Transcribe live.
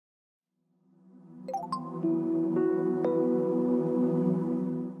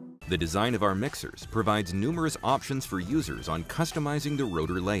The design of our mixers provides numerous options for users on customizing the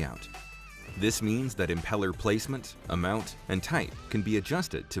rotor layout. This means that impeller placement, amount, and type can be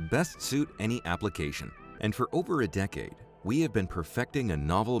adjusted to best suit any application. And for over a decade, we have been perfecting a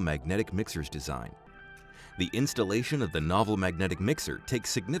novel magnetic mixer's design. The installation of the novel magnetic mixer takes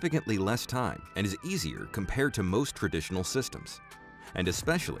significantly less time and is easier compared to most traditional systems. And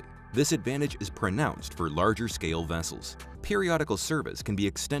especially, this advantage is pronounced for larger scale vessels. Periodical service can be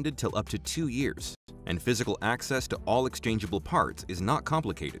extended till up to 2 years, and physical access to all exchangeable parts is not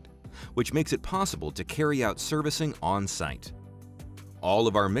complicated, which makes it possible to carry out servicing on-site. All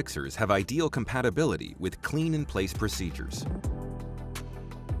of our mixers have ideal compatibility with clean-in-place procedures.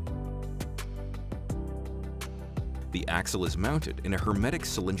 The axle is mounted in a hermetic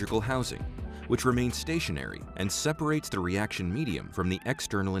cylindrical housing, which remains stationary and separates the reaction medium from the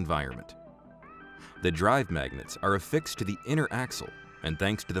external environment. The drive magnets are affixed to the inner axle and,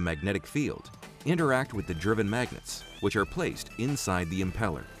 thanks to the magnetic field, interact with the driven magnets, which are placed inside the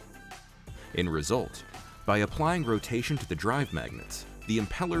impeller. In result, by applying rotation to the drive magnets, the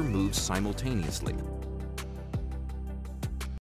impeller moves simultaneously.